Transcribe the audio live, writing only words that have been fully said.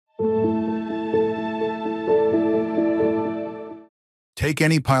Take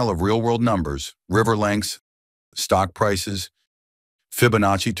any pile of real-world numbers, river lengths, stock prices,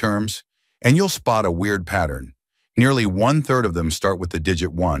 Fibonacci terms, and you'll spot a weird pattern. Nearly 1/3 of them start with the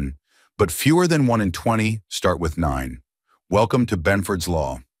digit 1, but fewer than 1 in 20 start with 9. Welcome to Benford's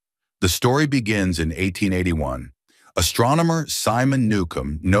Law. The story begins in 1881. Astronomer Simon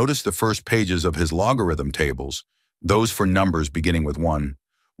Newcomb noticed the first pages of his logarithm tables, those for numbers beginning with 1,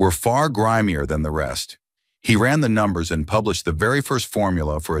 were far grimier than the rest. He ran the numbers and published the very first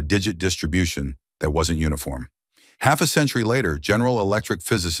formula for a digit distribution that wasn't uniform. Half a century later, General Electric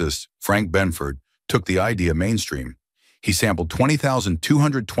physicist Frank Benford took the idea mainstream. He sampled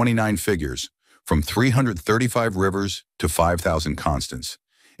 20,229 figures, from 335 rivers to 5,000 constants,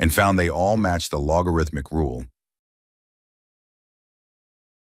 and found they all matched the logarithmic rule.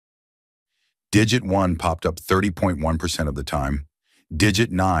 Digit 1 popped up 30.1% of the time,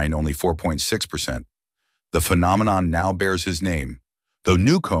 digit 9 only 4.6%. The phenomenon now bears his name, though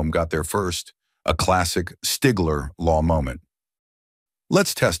Newcomb got there first, a classic Stigler law moment.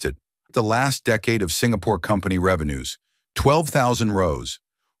 Let's test it. The last decade of Singapore company revenues, 12,000 rows.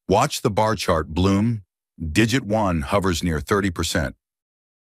 Watch the bar chart bloom. Digit 1 hovers near 30%.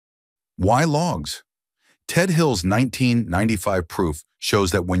 Why logs? Ted Hill's 1995 proof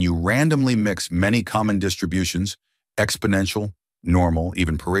shows that when you randomly mix many common distributions, exponential, normal,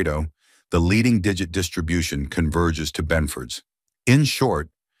 even Pareto, the leading digit distribution converges to Benford's. In short,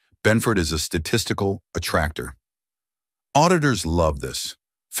 Benford is a statistical attractor. Auditors love this.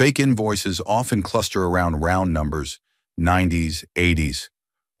 Fake invoices often cluster around round numbers, 90s, 80s.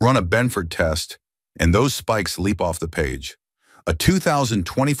 Run a Benford test, and those spikes leap off the page. A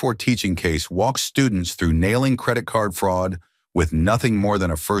 2024 teaching case walks students through nailing credit card fraud with nothing more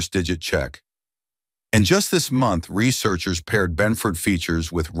than a first-digit check. And just this month, researchers paired Benford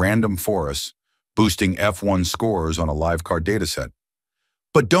features with random forests, boosting F1 scores on a live card dataset.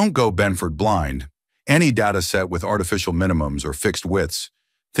 But don't go Benford blind. Any dataset with artificial minimums or fixed widths,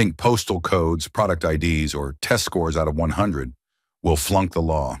 think postal codes, product IDs, or test scores out of 100, will flunk the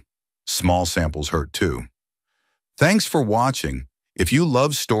law. Small samples hurt too. Thanks for watching. If you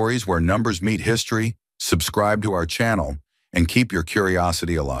love stories where numbers meet history, subscribe to our channel and keep your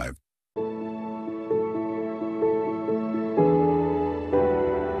curiosity alive.